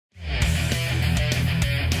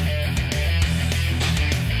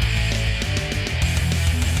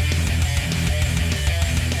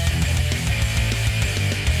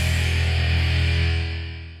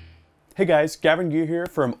Hey guys, Gavin Gear here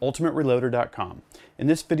from UltimateReloader.com. In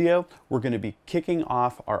this video, we're going to be kicking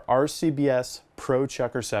off our RCBS Pro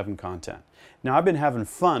Chucker 7 content. Now I've been having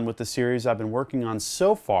fun with the series I've been working on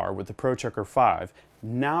so far with the Pro Chucker 5.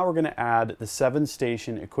 Now we're going to add the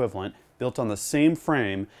 7-station equivalent built on the same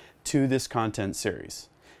frame to this content series.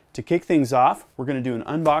 To kick things off, we're going to do an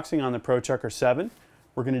unboxing on the Pro Chucker 7.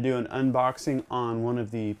 We're going to do an unboxing on one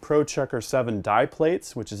of the Pro Chucker 7 die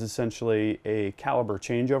plates, which is essentially a caliber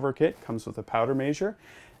changeover kit, comes with a powder measure.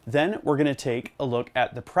 Then we're going to take a look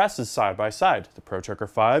at the presses side by side, the Pro Chucker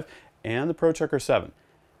 5 and the Pro Chucker 7.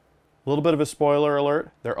 A little bit of a spoiler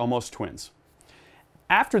alert, they're almost twins.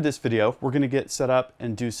 After this video, we're going to get set up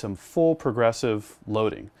and do some full progressive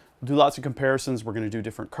loading. We'll do lots of comparisons, we're going to do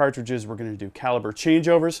different cartridges, we're going to do caliber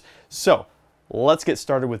changeovers. So let's get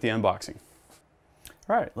started with the unboxing.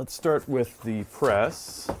 All right, let's start with the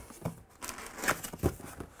press.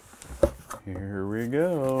 Here we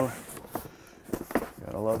go.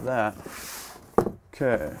 Gotta love that.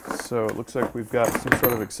 Okay, so it looks like we've got some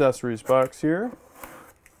sort of accessories box here.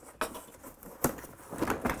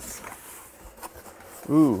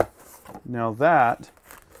 Ooh, now that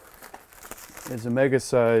is a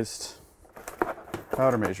mega-sized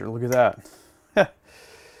powder measure. Look at that.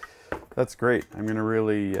 That's great. I'm going to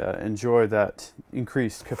really enjoy that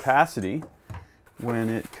increased capacity when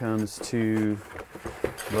it comes to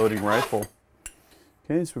loading rifle.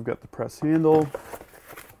 Okay, so we've got the press handle,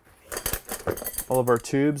 all of our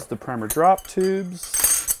tubes, the primer drop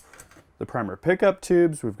tubes, the primer pickup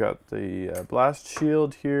tubes. We've got the blast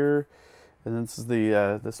shield here, and this is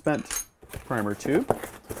the spent primer tube.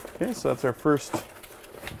 Okay, so that's our first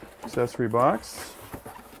accessory box.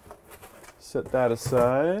 Set that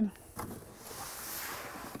aside.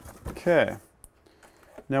 Okay,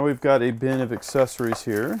 now we've got a bin of accessories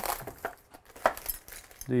here.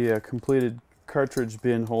 The completed cartridge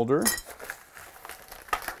bin holder.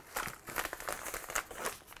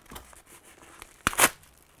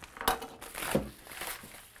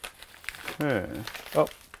 Okay, oh,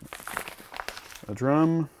 a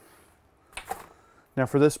drum. Now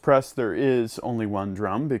for this press there is only one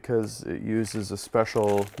drum because it uses a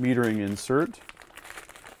special metering insert.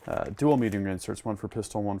 Dual metering inserts, one for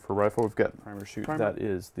pistol, one for rifle. We've got primer chute. That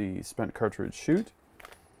is the spent cartridge chute.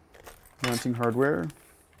 Mounting hardware.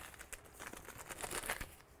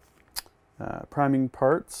 Priming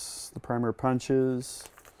parts, the primer punches,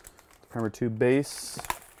 the primer tube base.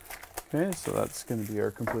 Okay, so that's going to be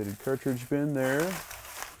our completed cartridge bin there.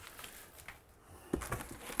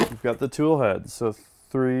 We've got the tool head, so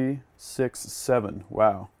 3, 6, 7.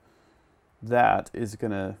 Wow. That is going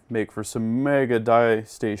to make for some mega die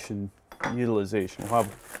station utilization. We'll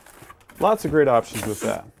have lots of great options with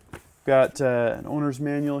that. Got an owner's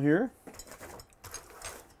manual here.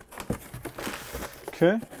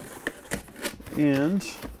 Okay. And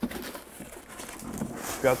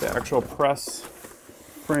got the actual press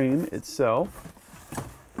frame itself.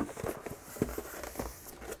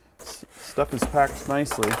 Stuff is packed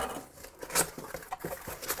nicely.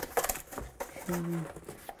 Okay.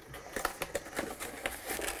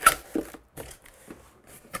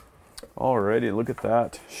 Alrighty, look at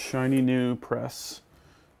that shiny new press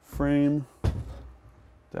frame.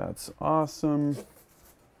 That's awesome.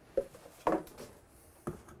 A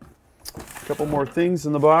couple more things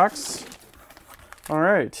in the box.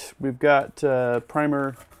 Alright, we've got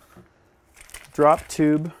primer drop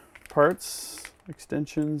tube parts,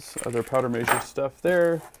 extensions, other powder measure stuff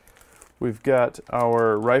there. We've got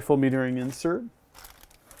our rifle metering insert,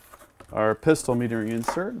 our pistol metering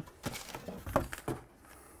insert.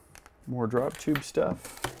 More drop tube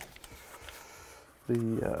stuff.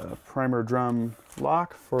 The primer drum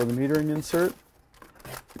lock for the metering insert.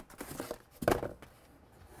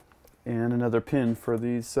 And another pin for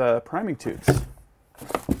these priming tubes.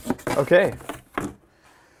 Okay.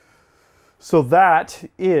 So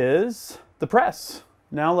that is the press.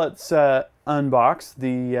 Now let's unbox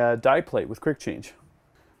the die plate with quick change.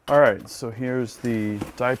 Alright, so here's the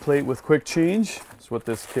die plate with quick change. That's what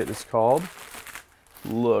this kit is called.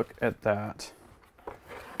 Look at that.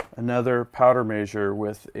 Another powder measure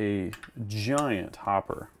with a giant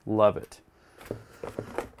hopper. Love it.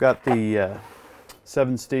 Got the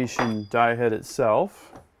 7-station die head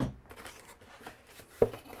itself.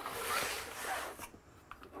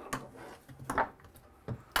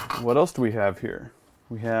 What else do we have here?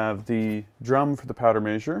 We have the drum for the powder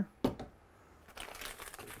measure.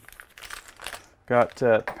 Got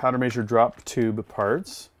powder measure drop tube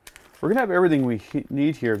parts. We're going to have everything we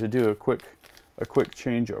need here to do a quick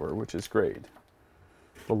changeover, which is great.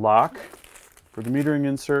 The lock for the metering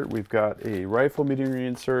insert. We've got a rifle metering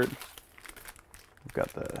insert. We've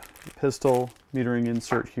got the pistol metering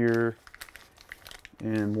insert here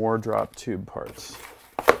and more drop tube parts.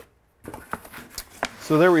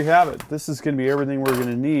 So there we have it. This is going to be everything we're going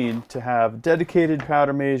to need to have dedicated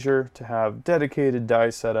powder measure, to have dedicated die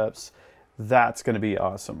setups. That's going to be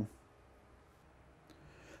awesome.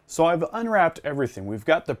 So I've unwrapped everything. We've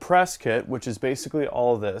got the press kit, which is basically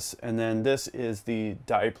all of this, and then this is the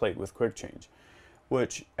die plate with quick change,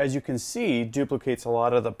 which, as you can see, duplicates a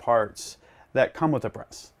lot of the parts that come with the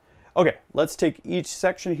press. Okay, let's take each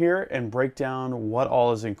section here and break down what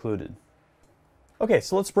all is included. Okay,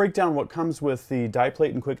 so let's break down what comes with the die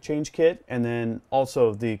plate and quick change kit, and then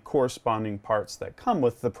also the corresponding parts that come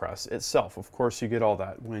with the press itself. Of course, you get all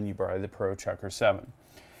that when you buy the Pro Chucker 7.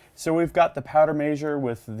 So we've got the powder measure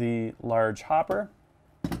with the large hopper.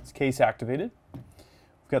 It's case activated.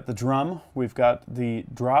 We've got the drum. We've got the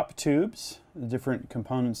drop tubes, the different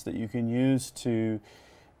components that you can use to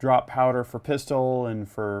drop powder for pistol and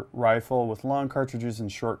for rifle with long cartridges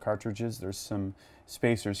and short cartridges. There's some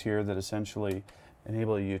spacers here that essentially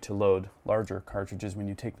enable you to load larger cartridges when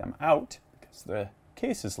you take them out because the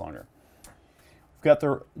case is longer. We've got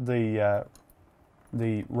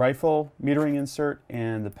the rifle metering insert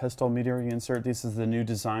and the pistol metering insert. This is the new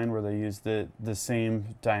design where they use the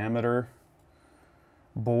same diameter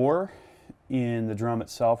bore in the drum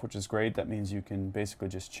itself, which is great. That means you can basically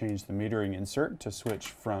just change the metering insert to switch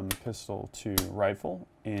from pistol to rifle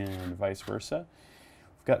and vice versa.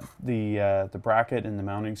 We've got the bracket and the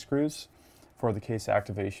mounting screws for the case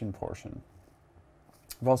activation portion.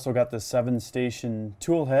 We've also got the 7-station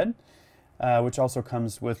tool head, which also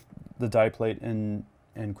comes with the die plate and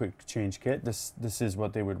quick change kit. This is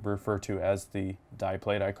what they would refer to as the die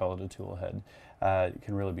plate. I call it a tool head. It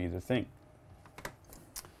can really be either thing.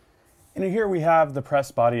 And here we have the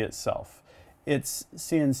press body itself. It's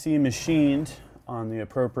CNC machined on the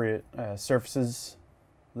appropriate surfaces.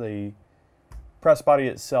 The press body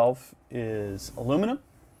itself is aluminum.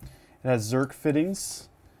 It has Zerk fittings,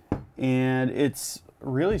 and it's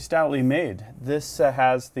really stoutly made. This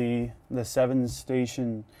has the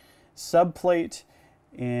 7-station subplate,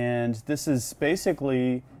 and this is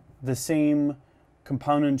basically the same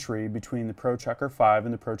componentry between the Pro Chucker 5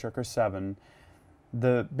 and the Pro Chucker 7.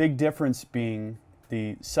 The big difference being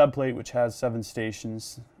the subplate, which has 7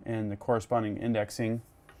 stations and the corresponding indexing,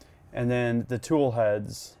 and then the tool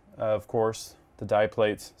heads, of course, the die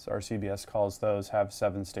plates, as RCBS calls those, have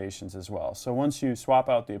 7 stations as well. So once you swap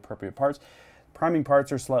out the appropriate parts, priming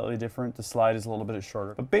parts are slightly different. The slide is a little bit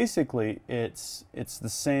shorter, but basically it's the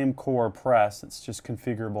same core press. It's just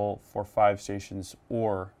configurable for 5 stations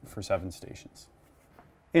or for 7 stations.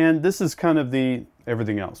 And this is kind of the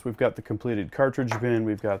everything else. We've got the completed cartridge bin,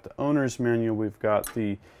 we've got the owner's manual, we've got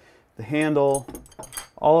the handle,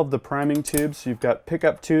 all of the priming tubes. You've got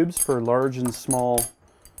pickup tubes for large and small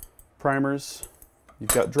primers. You've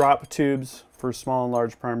got drop tubes for small and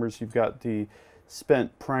large primers. You've got the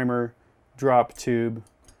spent primer drop tube.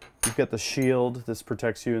 You've got the shield. This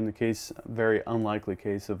protects you in the case, very unlikely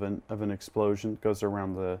case of an explosion. It goes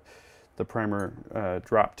around the primer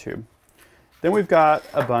drop tube. Then we've got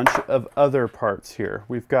a bunch of other parts here.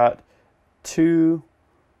 We've got 2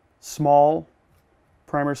 small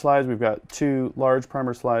primer slides. We've got 2 large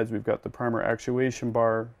primer slides. We've got the primer actuation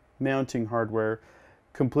bar, mounting hardware,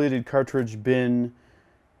 completed cartridge bin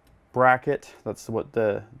bracket. That's what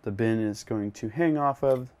the bin is going to hang off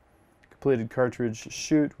of. Completed cartridge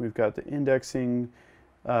chute. We've got the indexing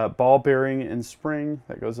ball bearing and spring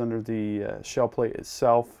that goes under the shell plate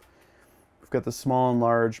itself. We've got the small and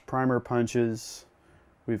large primer punches.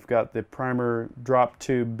 We've got the primer drop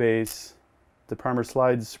tube base, the primer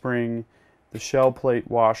slide spring, the shell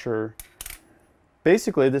plate washer.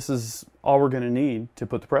 Basically, this is all we're going to need to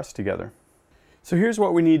put the press together. So here's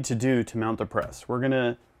what we need to do to mount the press. We're going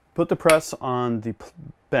to put the press on the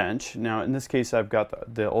bench. Now, in this case, I've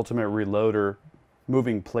got the Ultimate Reloader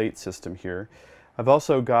moving plate system here. I've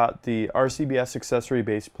also got the RCBS accessory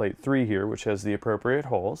base plate 3 here, which has the appropriate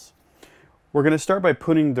holes. We're going to start by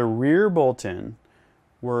putting the rear bolt in.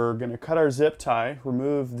 We're going to cut our zip tie,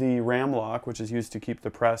 remove the ram lock, which is used to keep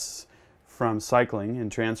the press from cycling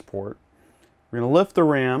and transport. We're going to lift the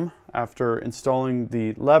ram after installing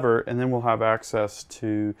the lever, and then we'll have access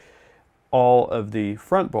to all of the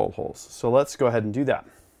front bolt holes. So let's go ahead and do that.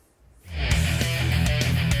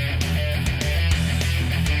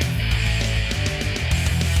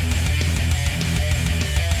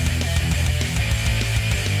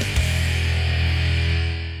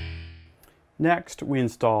 Next, we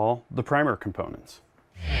install the primer components.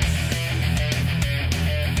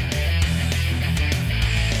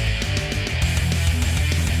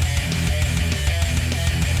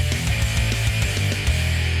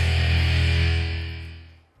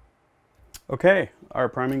 Okay, our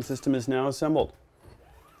priming system is now assembled.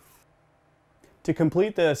 To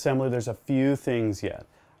complete the assembly, there's a few things yet.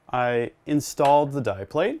 I installed the die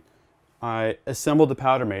plate. I assembled the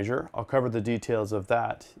powder measure. I'll cover the details of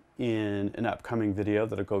that in an upcoming video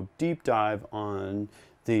that'll go deep dive on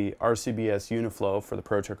the RCBS Uniflow for the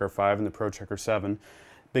Pro Chucker 5 and the Pro Chucker 7.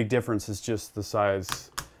 Big difference is just the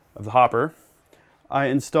size of the hopper. I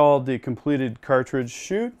installed the completed cartridge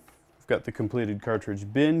chute. We've got the completed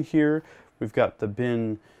cartridge bin here. We've got the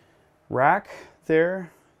bin rack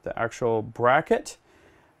there, the actual bracket.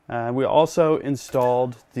 We also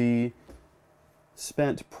installed the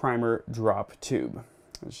spent primer drop tube.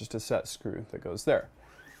 It's just a set screw that goes there.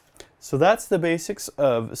 So that's the basics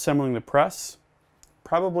of assembling the press.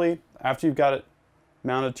 Probably after you've got it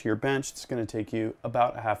mounted to your bench, it's going to take you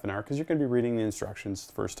about a half an hour because you're going to be reading the instructions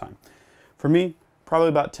the first time. For me, probably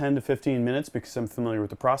about 10 to 15 minutes because I'm familiar with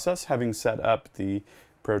the process, having set up the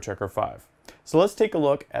Pro Chucker 5. So let's take a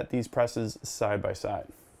look at these presses side by side.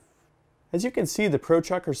 As you can see, the Pro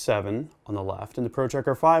Chucker 7 on the left and the Pro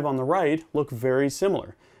Chucker 5 on the right look very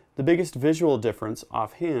similar. The biggest visual difference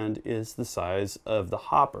offhand is the size of the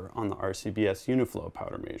hopper on the RCBS Uniflow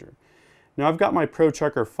powder measure. Now I've got my Pro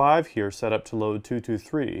Chucker 5 here set up to load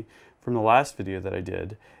 223 from the last video that I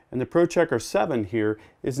did, and the Pro Chucker 7 here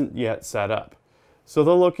isn't yet set up. So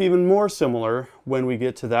they'll look even more similar when we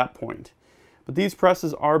get to that point. But these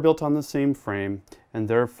presses are built on the same frame and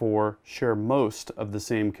therefore share most of the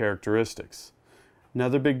same characteristics.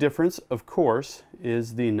 Another big difference, of course,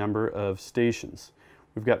 is the number of stations.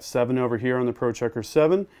 We've got 7 over here on the Pro Chucker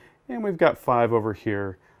 7, and we've got 5 over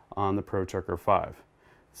here on the Pro Chucker 5.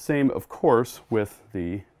 Same, of course, with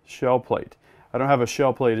the shell plate. I don't have a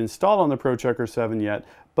shell plate installed on the Pro Chucker 7 yet,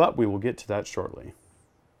 but we will get to that shortly.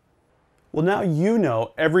 Well, now you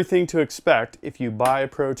know everything to expect if you buy a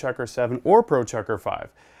Pro Chucker 7 or Pro Chucker 5.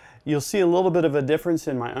 You'll see a little bit of a difference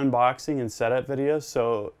in my unboxing and setup videos,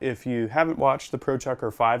 so if you haven't watched the Pro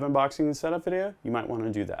Chucker 5 unboxing and setup video, you might want to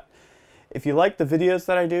do that. If you like the videos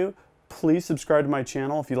that I do, please subscribe to my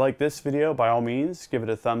channel. If you like this video, by all means, give it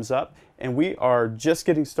a thumbs up. And we are just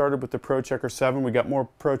getting started with the Pro Chucker 7. We got more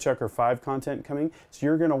Pro Chucker 5 content coming, so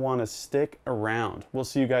you're going to want to stick around. We'll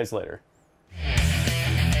see you guys later.